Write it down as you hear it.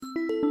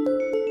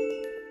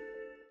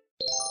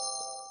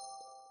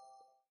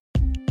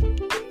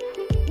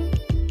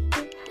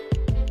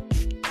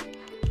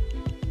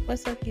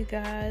What's up, you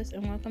guys,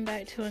 and welcome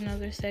back to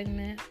another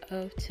segment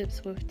of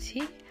Tips with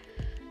T.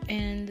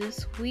 And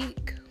this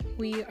week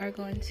we are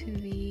going to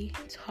be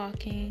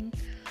talking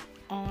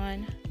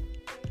on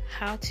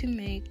how to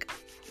make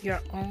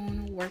your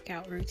own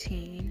workout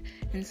routine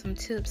and some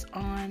tips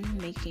on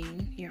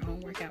making your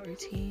own workout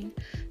routine.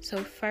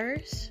 So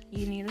first,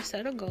 you need to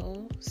set a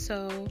goal.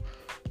 So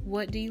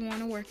what do you want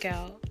to work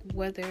out?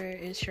 Whether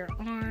it's your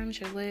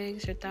arms, your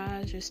legs, your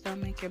thighs, your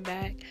stomach, your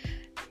back,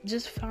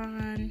 just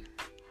find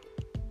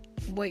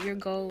what your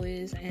goal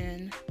is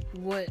and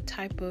what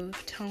type of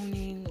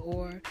toning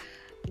or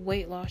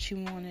weight loss you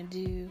want to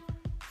do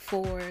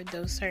for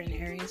those certain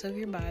areas of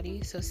your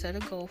body. So set a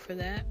goal for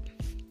that.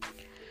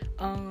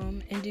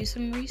 And do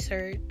some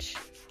research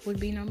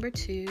would be number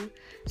 2.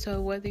 So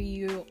whether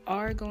you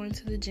are going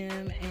to the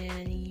gym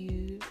and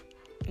you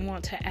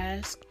want to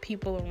ask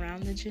people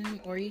around the gym,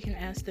 or you can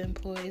ask the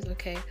employees,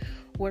 okay,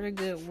 what are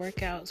good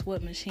workouts?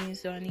 What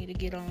machines do I need to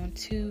get on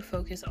to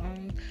focus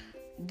on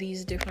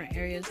these different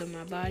areas of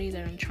my body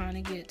that I'm trying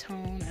to get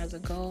toned as a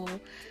goal?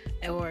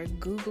 Or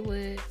Google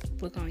it,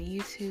 look on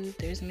YouTube.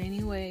 There's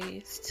many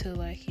ways to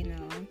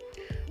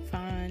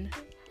find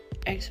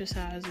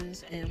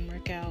exercises and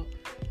workout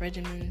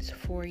regimens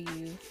for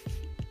you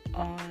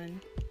on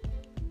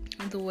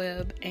the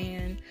web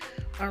and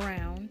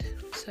around.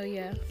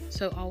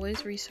 So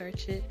always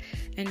research it.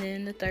 And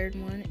then the third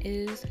one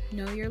is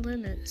know your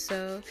limits.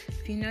 So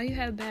if you know you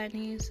have bad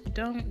knees,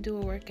 don't do a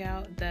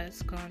workout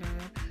that's gonna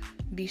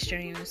be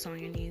strenuous on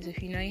your knees.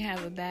 If you know you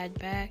have a bad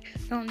back,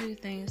 don't do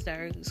things that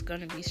are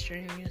going to be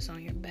strenuous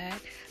on your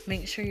back.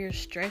 Make sure you're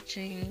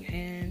stretching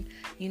and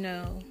you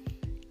know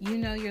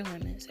your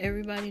limits.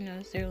 Everybody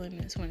knows their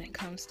limits when it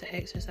comes to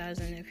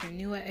exercising. If you're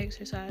new at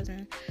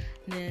exercising,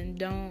 then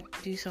don't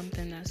do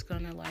something that's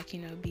going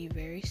to be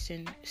very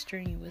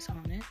strenuous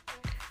on it.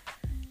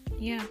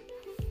 Yeah.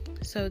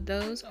 So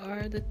those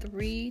are the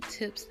 3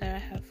 tips that I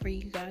have for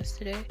you guys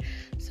today.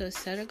 So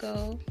set a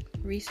goal,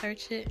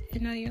 research it,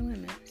 and know your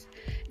limits.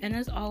 And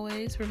as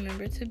always,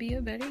 remember to be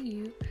a better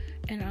you,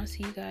 and I'll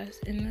see you guys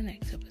in the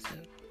next episode.